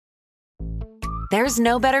There's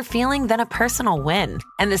no better feeling than a personal win.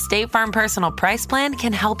 And the State Farm Personal Price Plan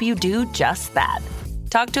can help you do just that.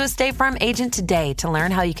 Talk to a State Farm agent today to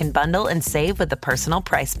learn how you can bundle and save with the Personal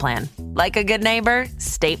Price Plan. Like a good neighbor,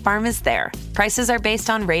 State Farm is there. Prices are based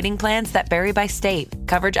on rating plans that vary by state.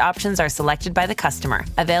 Coverage options are selected by the customer.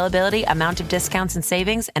 Availability, amount of discounts and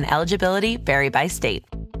savings, and eligibility vary by state.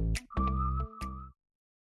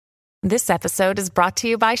 This episode is brought to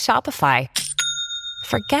you by Shopify.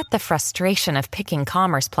 Forget the frustration of picking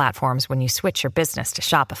commerce platforms when you switch your business to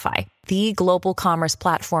Shopify, the global commerce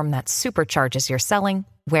platform that supercharges your selling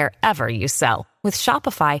wherever you sell. With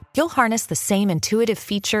Shopify, you'll harness the same intuitive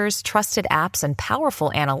features, trusted apps, and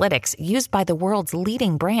powerful analytics used by the world's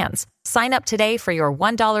leading brands. Sign up today for your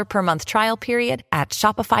 $1 per month trial period at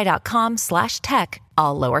shopify.com/tech,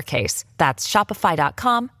 all lowercase. That's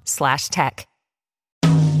shopify.com/tech.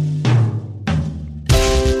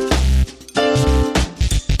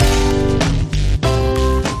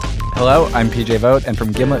 Hello, I'm PJ Vogt, and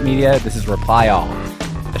from Gimlet Media, this is Reply All,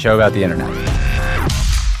 a show about the internet.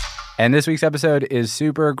 And this week's episode is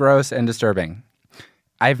super gross and disturbing.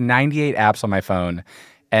 I have 98 apps on my phone,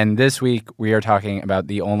 and this week we are talking about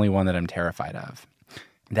the only one that I'm terrified of.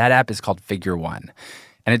 That app is called Figure One,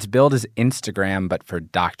 and it's billed as Instagram, but for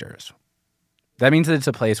doctors. That means that it's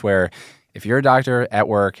a place where if you're a doctor at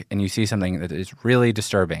work and you see something that is really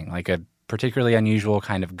disturbing, like a particularly unusual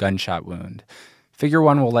kind of gunshot wound, Figure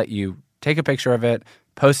One will let you take a picture of it,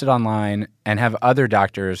 post it online, and have other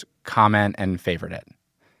doctors comment and favorite it.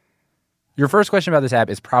 Your first question about this app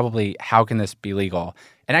is probably, how can this be legal?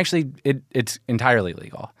 And actually, it's entirely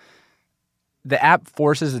legal. The app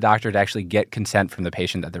forces the doctor to actually get consent from the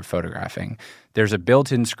patient that they're photographing. There's a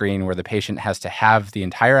built-in screen where the patient has to have the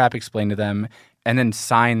entire app explained to them and then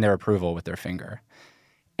sign their approval with their finger.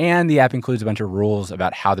 And the app includes a bunch of rules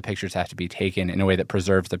about how the pictures have to be taken in a way that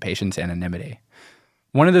preserves the patient's anonymity.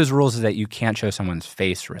 One of those rules is that you can't show someone's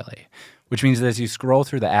face, really, which means that as you scroll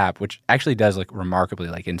through the app, which actually does look remarkably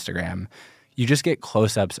like Instagram, you just get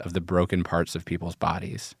close-ups of the broken parts of people's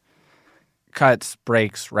bodies. Cuts,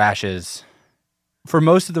 breaks, rashes. For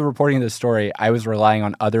most of the reporting of this story, I was relying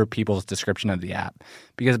on other people's description of the app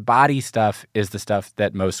because body stuff is the stuff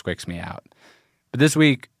that most squicks me out. But this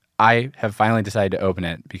week, I have finally decided to open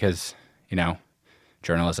it because,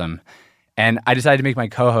 journalism. And I decided to make my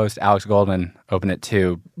co-host, Alex Goldman, open it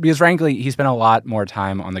too, because frankly, he spent a lot more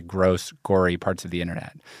time on the gross, gory parts of the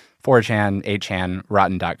internet. 4chan, 8chan,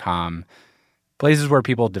 Rotten.com, places where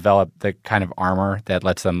people develop the kind of armor that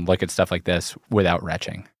lets them look at stuff like this without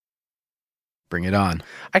retching. Bring it on.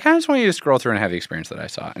 I kind of just want you to scroll through and have the experience that I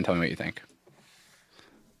saw and tell me what you think.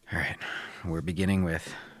 All right. We're beginning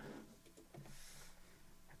with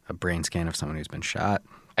a brain scan of someone who's been shot.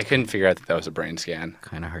 I couldn't figure out that was a brain scan.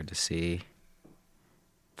 Kind of hard to see.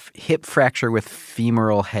 Hip fracture with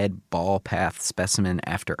femoral head ball path specimen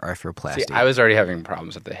after arthroplasty. See, I was already having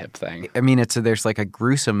problems with the hip thing. I mean, there's like a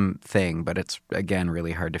gruesome thing, but it's, again,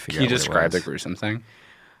 really hard to figure out. Can you describe the gruesome thing?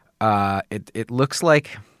 It looks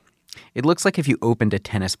like if you opened a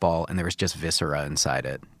tennis ball and there was just viscera inside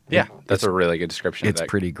it. Yeah, that's a really good description of that. It's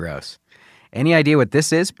pretty gross. Any idea what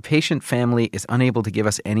this is? Patient family is unable to give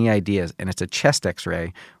us any ideas, and it's a chest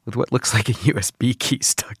x-ray with what looks like a USB key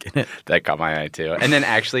stuck in it. That caught my eye, too. And then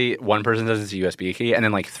actually, one person says it's a USB key, and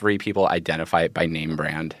then like 3 people identify it by name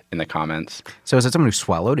brand in the comments. So is it someone who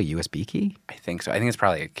swallowed a USB key? I think so. I think it's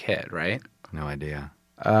probably a kid, right? No idea.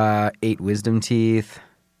 8 wisdom teeth.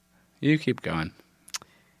 You keep going.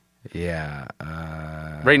 Yeah.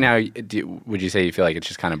 Right now, would you say you feel like it's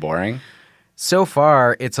just kind of boring? So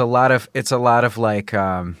far, it's a lot of like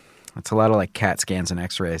CAT scans and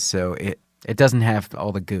X-rays. So it doesn't have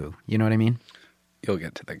all the goo. You know what I mean? You'll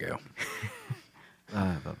get to the goo.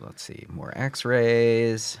 Let's see, more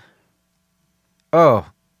X-rays. Oh,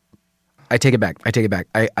 I take it back.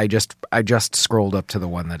 I just scrolled up to the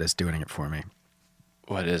one that is doing it for me.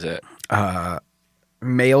 What is it?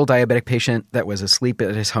 Male diabetic patient that was asleep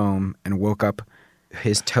at his home and woke up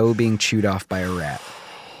his toe being chewed off by a rat.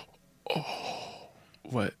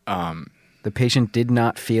 What? The patient did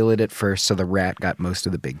not feel it at first, so the rat got most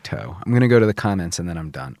of the big toe. I'm going to go to the comments and then I'm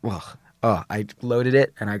done. Ugh. Oh, I loaded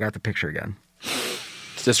it and I got the picture again.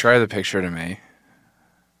 Describe the picture to me.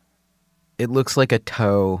 It looks like a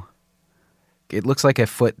toe. It looks like a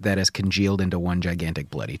foot that has congealed into one gigantic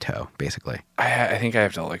bloody toe, basically. I think I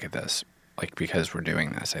have to look at this. Like, because we're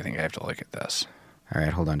doing this, I think I have to look at this. All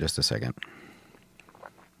right, hold on just a second.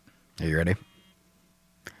 Are you ready?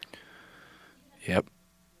 Yep.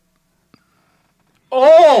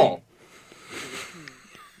 Oh!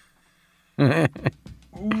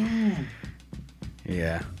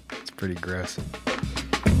 Yeah, it's pretty gross.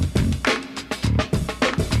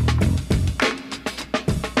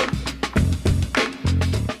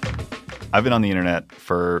 I've been on the internet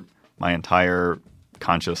for my entire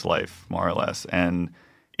conscious life, more or less. And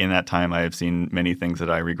in that time, I have seen many things that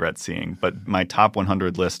I regret seeing. But my top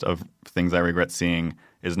 100 list of things I regret seeing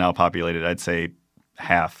is now populated, I'd say,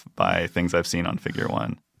 half by things I've seen on Figure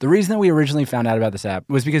One. The reason that we originally found out about this app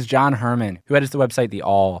was because John Herman, who edits the website The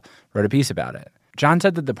Awl, wrote a piece about it. John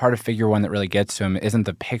said that the part of Figure One that really gets to him isn't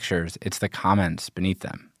the pictures, it's the comments beneath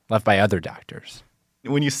them, left by other doctors.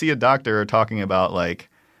 When you see a doctor talking about like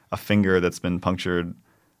a finger that's been punctured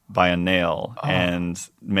by a nail and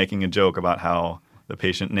making a joke about how the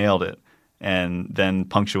patient nailed it and then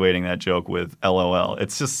punctuating that joke with LOL,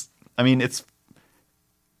 it's just, I mean, it's,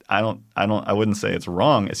 I wouldn't say it's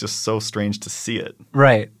wrong. It's just so strange to see it.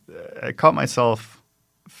 Right. I caught myself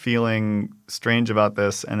feeling strange about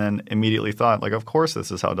this and then immediately thought, like, of course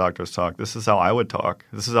this is how doctors talk. This is how I would talk.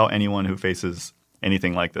 This is how anyone who faces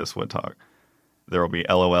anything like this would talk. There will be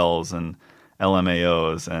LOLs and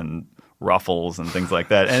LMAOs and ruffles and things like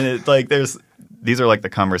that. And it, like, these are like the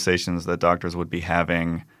conversations that doctors would be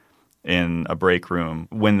having in a break room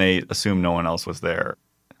when they assume no one else was there.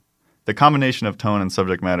 The combination of tone and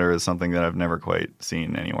subject matter is something that I've never quite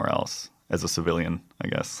seen anywhere else as a civilian, I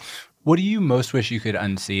guess. What do you most wish you could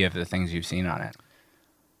unsee of the things you've seen on it?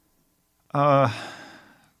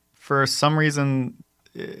 For some reason,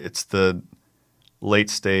 it's the late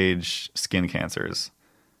stage skin cancers.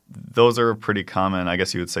 Those are pretty common, I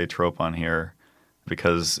guess you would say, trope on here,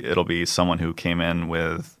 because it'll be someone who came in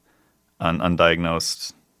with an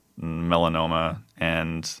undiagnosed melanoma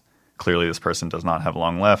and clearly this person does not have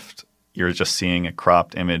long left. You're just seeing a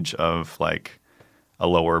cropped image of like a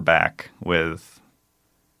lower back with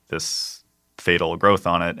this fatal growth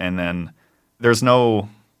on it. And then there's no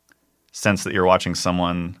sense that you're watching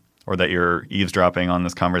someone or that you're eavesdropping on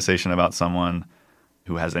this conversation about someone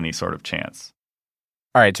who has any sort of chance.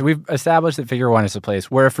 All right, so we've established that Figure One is a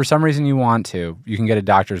place where if for some reason you want to, you can get a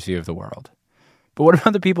doctor's view of the world. But what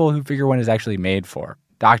about the people who Figure One is actually made for?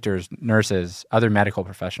 Doctors, nurses, other medical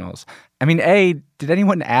professionals. I mean, A, did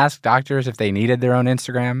anyone ask doctors if they needed their own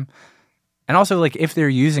Instagram? And also, like, if they're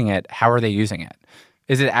using it, how are they using it?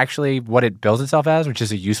 Is it actually what it bills itself as, which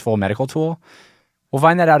is a useful medical tool? We'll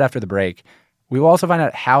find that out after the break. We will also find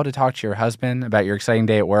out how to talk to your husband about your exciting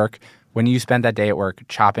day at work when you spent that day at work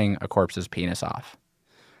chopping a corpse's penis off.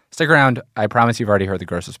 Stick around. I promise you've already heard the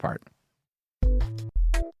grossest part.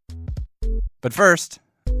 But first,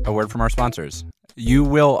 a word from our sponsors. You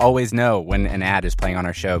will always know when an ad is playing on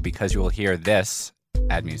our show because you will hear this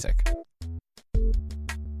ad music.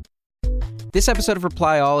 This episode of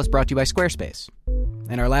Reply All is brought to you by Squarespace.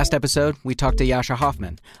 In our last episode, we talked to Yasha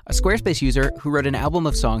Hoffman, a Squarespace user who wrote an album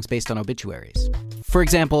of songs based on obituaries. For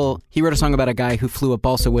example, he wrote a song about a guy who flew a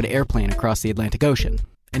balsa wood airplane across the Atlantic Ocean.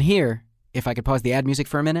 And here, if I could pause the ad music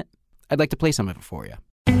for a minute, I'd like to play some of it for you.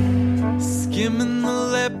 Skimming the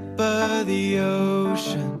lip of the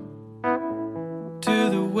ocean to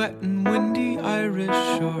the wet and windy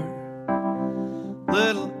Irish shore.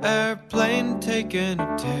 Little airplane taking a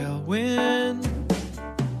tailwind.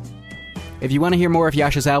 If you want to hear more of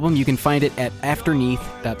Yasha's album, you can find it at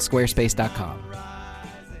afterneath.squarespace.com.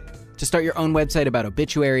 To start your own website about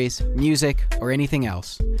obituaries, music, or anything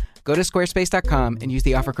else, go to squarespace.com and use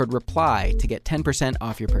the offer code REPLY to get 10%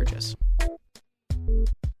 off your purchase.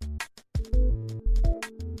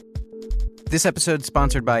 This episode's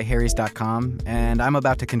sponsored by Harrys.com, and I'm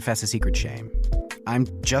about to confess a secret shame. I'm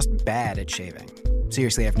just bad at shaving.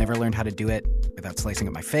 Seriously, I've never learned how to do it without slicing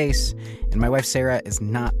up my face, and my wife Sarah is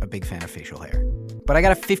not a big fan of facial hair. But I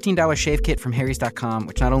got a $15 shave kit from Harrys.com,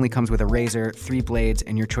 which not only comes with a razor, 3 blades,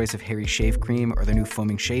 and your choice of Harry's shave cream or the new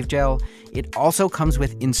foaming shave gel, it also comes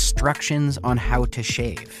with instructions on how to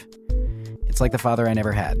shave. It's like the father I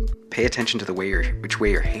never had. Pay attention to which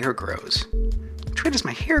way your hair grows. Which way does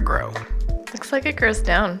my hair grow? Looks like it grows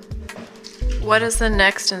down. What does the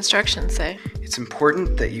next instruction say? It's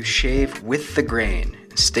important that you shave with the grain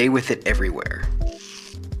and stay with it everywhere.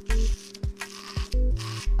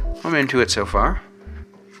 I'm into it so far.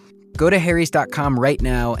 Go to Harrys.com right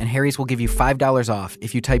now, and Harrys will give you $5 off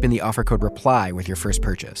if you type in the offer code REPLY with your first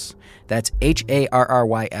purchase. That's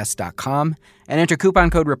HARRYS.com, and enter coupon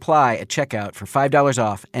code REPLY at checkout for $5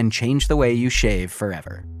 off and change the way you shave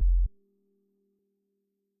forever.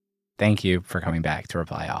 Thank you for coming back to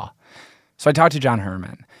Reply All. So I talked to John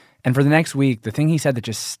Herman, and for the next week, the thing he said that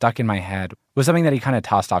just stuck in my head was something that he kind of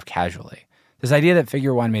tossed off casually. This idea that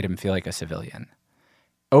Figure One made him feel like a civilian.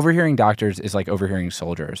 Overhearing doctors is like overhearing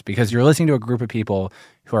soldiers because you're listening to a group of people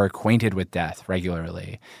who are acquainted with death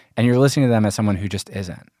regularly, and you're listening to them as someone who just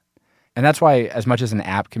isn't. And that's why, as much as an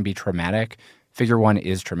app can be traumatic, Figure One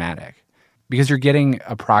is traumatic. because you're getting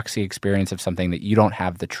a proxy experience of something that you don't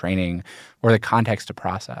have the training or the context to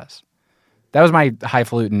process. That was my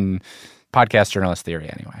highfalutin podcast journalist theory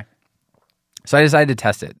anyway. So I decided to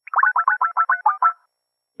test it.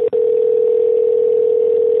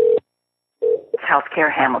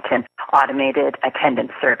 Healthcare Hamilton, automated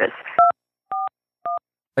attendance service.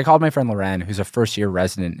 I called my friend Loren, who's a first-year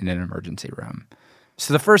resident in an emergency room.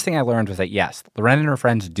 So the first thing I learned was that, yes, Loren and her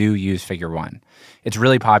friends do use Figure One. It's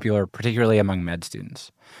really popular, particularly among med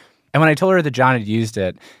students. And when I told her that John had used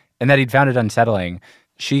it and that he'd found it unsettling,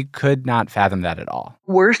 she could not fathom that at all.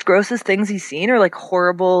 Worst, grossest things he's seen are like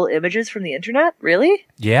horrible images from the internet? Really?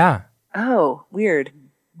 Yeah. Oh, weird.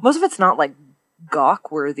 Most of it's not like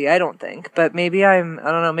gawk worthy, I don't think. But maybe I don't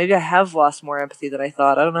know, maybe I have lost more empathy than I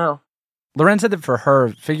thought. I don't know. Loren said that for her,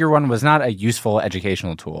 Figure One was not a useful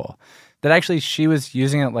educational tool. That actually she was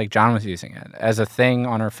using it like John was using it, as a thing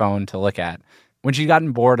on her phone to look at when she'd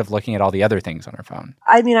gotten bored of looking at all the other things on her phone.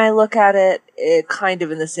 I mean, I look at it kind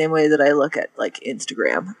of in the same way that I look at like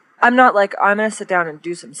Instagram. I'm not like, I'm going to sit down and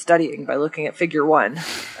do some studying by looking at Figure One.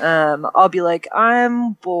 I'll be like,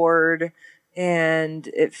 I'm bored and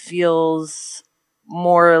it feels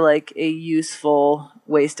more like a useful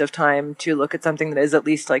waste of time to look at something that is at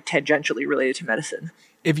least like tangentially related to medicine.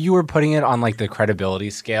 If you were putting it on like the credibility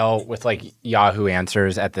scale with like Yahoo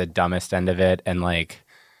Answers at the dumbest end of it and like,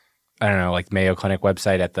 I don't know, like Mayo Clinic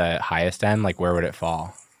website at the highest end, like where would it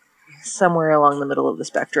fall? Somewhere along the middle of the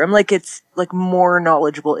spectrum. Like it's like more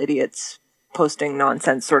knowledgeable idiots posting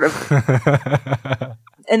nonsense sort of.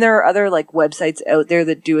 And there are other like websites out there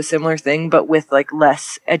that do a similar thing, but with like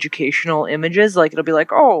less educational images. Like it'll be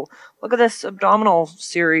like, oh, look at this abdominal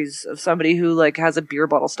series of somebody who like has a beer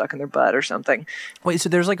bottle stuck in their butt or something. Wait, so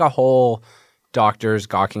there's like a whole doctors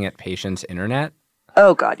gawking at patients internet?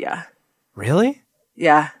 Oh God, yeah. Really?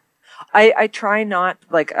 Yeah. I try not,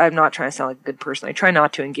 like, I'm not trying to sound like a good person. I try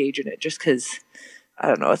not to engage in it just because, I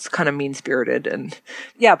don't know, it's kind of mean-spirited. And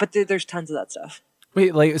yeah, but there's tons of that stuff.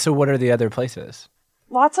 Wait, like, so what are the other places?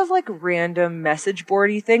 Lots of like random message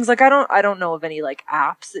boardy things. Like I don't know of any like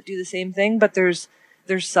apps that do the same thing, but there's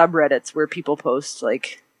subreddits where people post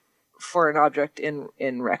like for an object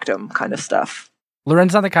in rectum kind of stuff.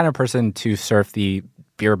 Loren's not the kind of person to surf the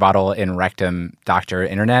beer bottle in rectum doctor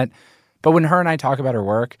internet, but when her and I talk about her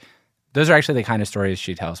work, those are actually the kind of stories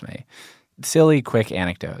she tells me. Silly, quick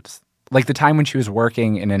anecdotes. Like the time when she was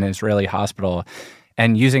working in an Israeli hospital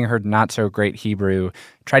and using her not-so-great Hebrew,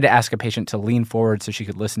 tried to ask a patient to lean forward so she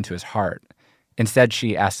could listen to his heart. Instead,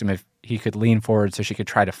 she asked him if he could lean forward so she could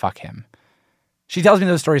try to fuck him. She tells me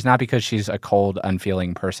those stories not because she's a cold,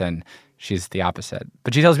 unfeeling person. She's the opposite.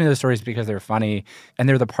 But she tells me those stories because they're funny, and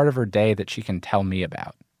they're the part of her day that she can tell me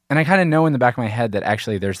about. And I kind of know in the back of my head that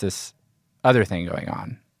actually there's this other thing going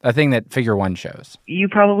on, a thing that Figure One shows. You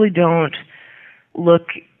probably don't look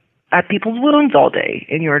at people's wounds all day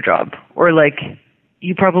in your job, or like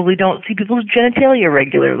you probably don't see people's genitalia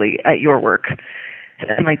regularly at your work.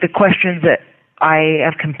 And like the questions that I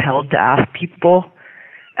have compelled to ask people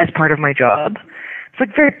as part of my job, it's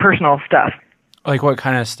like very personal stuff. Like what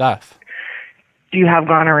kind of stuff? Do you have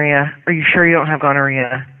gonorrhea? Are you sure you don't have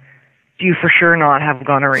gonorrhea? Do you for sure not have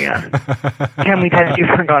gonorrhea? Can we test you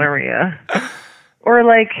for gonorrhea? Or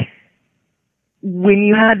like, when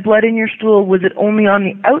you had blood in your stool, was it only on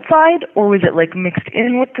the outside, or was it like mixed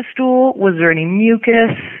in with the stool? Was there any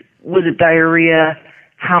mucus? Was it diarrhea?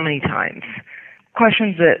 How many times?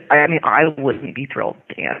 Questions that, I wouldn't be thrilled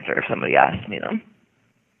to answer if somebody asked me them.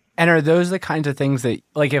 And are those the kinds of things that,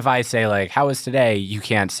 like if I say like, how was today? You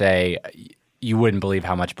can't say, you wouldn't believe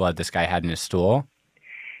how much blood this guy had in his stool?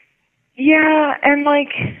 Yeah, and like,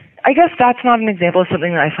 I guess that's not an example of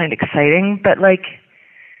something that I find exciting, but like,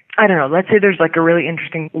 I don't know, let's say there's like a really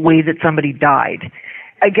interesting way that somebody died.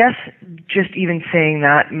 I guess just even saying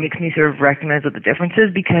that makes me sort of recognize what the difference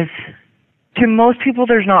is, because to most people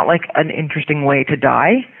there's not like an interesting way to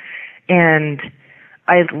die. And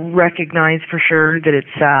I recognize for sure that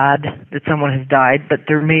it's sad that someone has died, but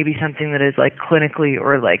there may be something that is like clinically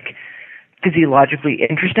or like physiologically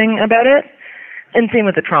interesting about it. And same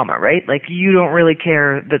with the trauma, right? Like, you don't really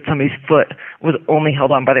care that somebody's foot was only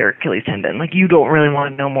held on by their Achilles tendon. Like, you don't really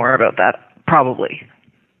want to know more about that, probably.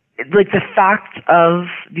 Like, the facts of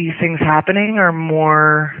these things happening are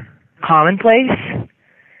more commonplace.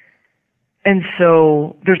 And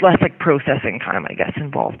so there's less, like, processing time, I guess,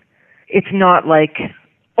 involved. It's not like,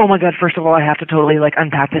 oh my God, first of all, I have to totally, like,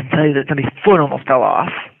 unpack this and tell you that somebody's foot almost fell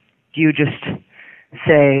off. You just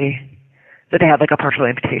say that they had, like, a partial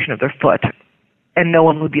amputation of their foot. And no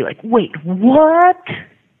one would be like, wait, what?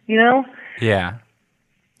 You know? Yeah.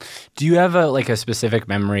 Do you have a specific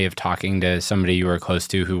memory of talking to somebody you were close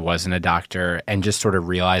to who wasn't a doctor and just sort of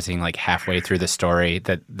realizing like halfway through the story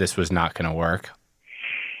that this was not going to work?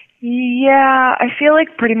 Yeah, I feel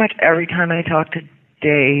like pretty much every time I talk to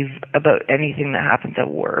Dave about anything that happens at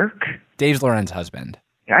work. Dave's Lauren's husband.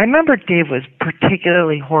 I remember Dave was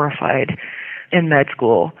particularly horrified in med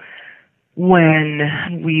school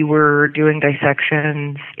when we were doing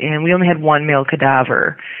dissections and we only had one male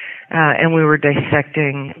cadaver. And we were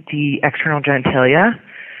dissecting the external genitalia,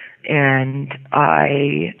 and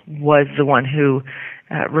I was the one who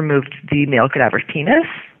removed the male cadaver's penis.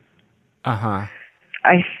 Uh-huh.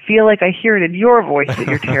 I feel like I hear it in your voice that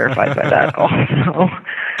you're terrified by that also.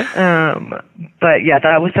 But yeah,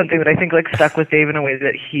 that was something that I think like stuck with Dave in a way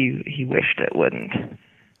that he wished it wouldn't.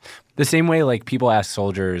 The same way like people ask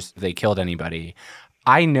soldiers if they killed anybody.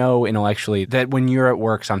 I know intellectually that when you're at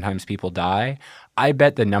work, sometimes people die. I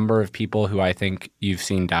bet the number of people who I think you've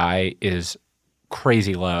seen die is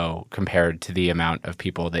crazy low compared to the amount of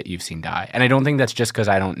people that you've seen die. And I don't think that's just because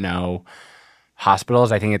I don't know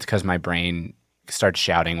hospitals. I think it's because my brain starts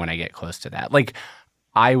shouting when I get close to that. Like,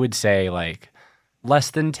 I would say like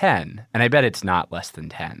less than 10, and I bet it's not less than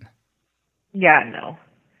 10. Yeah, no.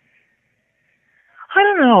 I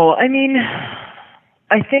don't know. I mean,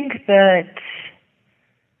 I think that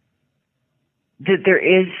there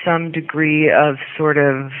is some degree of sort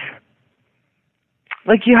of,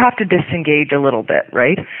 like, you have to disengage a little bit,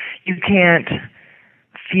 right? You can't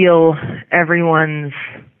feel everyone's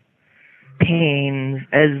pain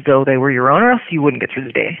as though they were your own, or else you wouldn't get through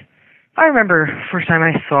the day. I remember first time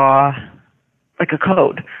I saw, like, a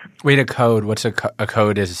code. Wait, a code? What's a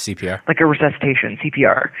code is CPR? Like a resuscitation,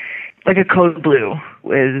 CPR. Like a code blue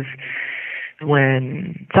is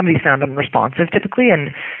when somebody's found unresponsive typically, and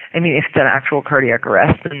I mean, if it's an actual cardiac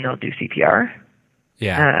arrest, then they'll do CPR.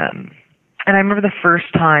 Yeah. And I remember the first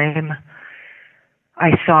time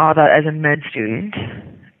I saw that as a med student,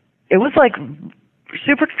 it was like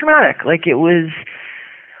super traumatic. Like it was,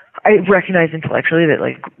 I recognized intellectually that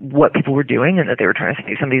like what people were doing and that they were trying to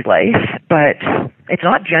save somebody's life, but it's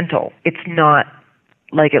not gentle. It's not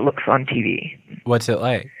like it looks on TV. What's it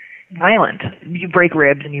like? Violent. You break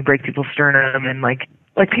ribs and you break people's sternum, and like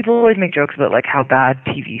people always make jokes about like how bad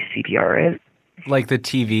TV CPR is. Like the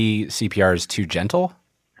TV CPR is too gentle?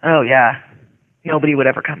 Oh yeah. Nobody would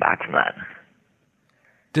ever come back from that.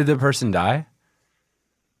 Did the person die?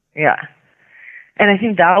 Yeah. And I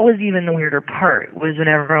think that was even the weirder part, was when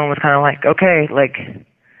everyone was kind of like, okay, like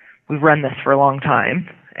we've run this for a long time.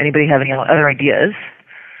 Anybody have any other ideas?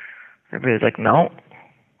 Everybody was like, no.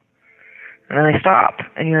 And then they stop,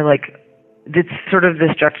 and you're like, it's sort of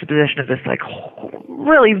this juxtaposition of this like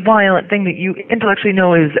really violent thing that you intellectually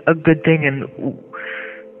know is a good thing, and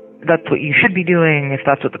that's what you should be doing if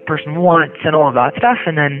that's what the person wants, and all of that stuff,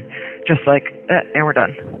 and then just like, and we're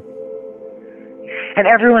done. And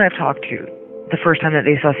everyone I've talked to, the first time that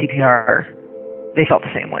they saw CPR, they felt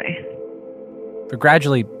the same way. But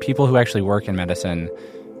gradually, people who actually work in medicine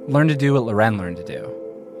learn to do what Loren learned to do.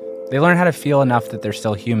 They learn how to feel enough that they're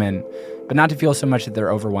still human, but not to feel so much that they're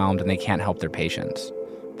overwhelmed and they can't help their patients.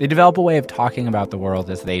 They develop a way of talking about the world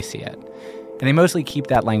as they see it. And they mostly keep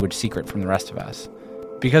that language secret from the rest of us,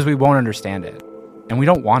 because we won't understand it, and we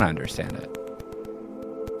don't want to understand it.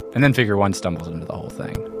 And then Figure 1 stumbles into the whole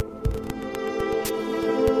thing.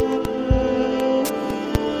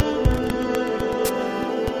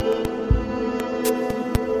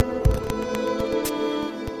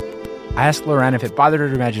 I asked Loren if it bothered her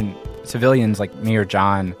to imagine civilians like me or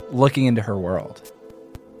John looking into her world.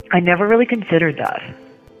 I never really considered that.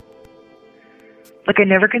 Like, I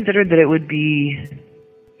never considered that it would be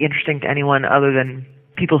interesting to anyone other than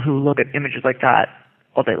people who look at images like that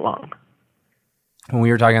all day long. When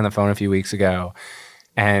we were talking on the phone a few weeks ago,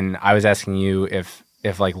 and I was asking you if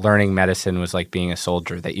like learning medicine was like being a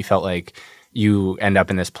soldier, that you felt like you end up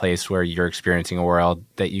in this place where you're experiencing a world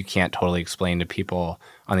that you can't totally explain to people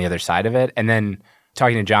on the other side of it. And then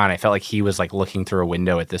talking to John, I felt like he was like looking through a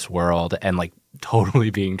window at this world and like totally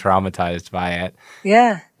being traumatized by it.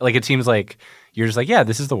 Yeah. Like it seems like you're just like, yeah,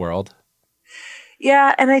 this is the world.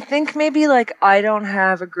 Yeah, and I think maybe like I don't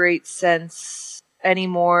have a great sense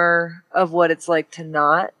anymore of what it's like to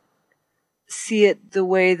not see it the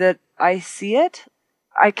way that I see it.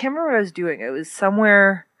 I can't remember what I was doing. It was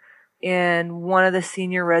somewhere, and one of the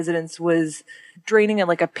senior residents was draining at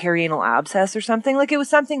like a perianal abscess or something. Like it was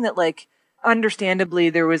something that like understandably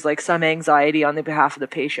there was like some anxiety on the behalf of the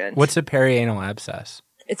patient. What's a perianal abscess?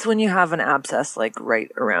 It's when you have an abscess like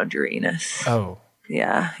right around your anus. Oh.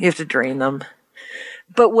 Yeah, you have to drain them.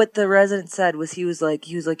 But what the resident said was he was like,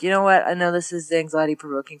 you know what? I know this is anxiety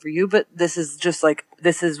provoking for you, but this is just like,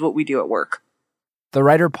 this is what we do at work. The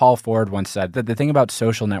writer Paul Ford once said that the thing about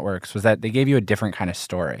social networks was that they gave you a different kind of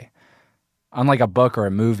story. Unlike a book or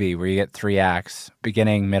a movie where you get 3 acts,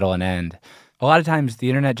 beginning, middle, and end, a lot of times the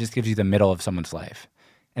internet just gives you the middle of someone's life.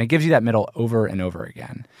 And it gives you that middle over and over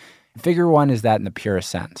again. Figure 1 is that in the purest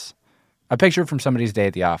sense. A picture from somebody's day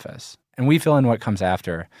at the office. And we fill in what comes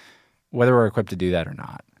after, whether we're equipped to do that or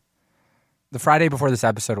not. The Friday before this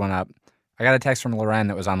episode went up, I got a text from Loren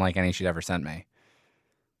that was unlike any she'd ever sent me.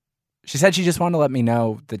 She said she just wanted to let me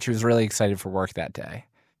know that she was really excited for work that day.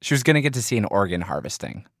 She was going to get to see an organ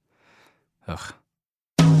harvesting. Ugh.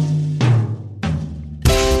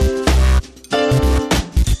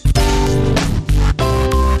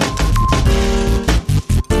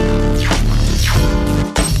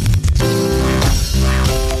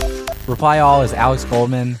 Reply All is Alex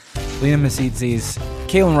Goldman, Lena Misitzis,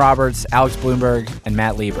 Caitlin Roberts, Alex Bloomberg, and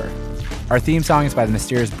Matt Lieber. Our theme song is by the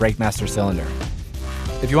mysterious Breakmaster Cylinder.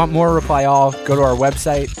 If you want more Reply All, go to our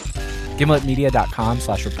website,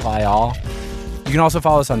 gimletmedia.com/replyall. You can also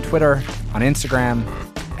follow us on Twitter, on Instagram,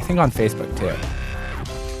 I think on Facebook too.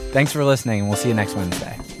 Thanks for listening, and we'll see you next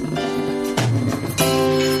Wednesday.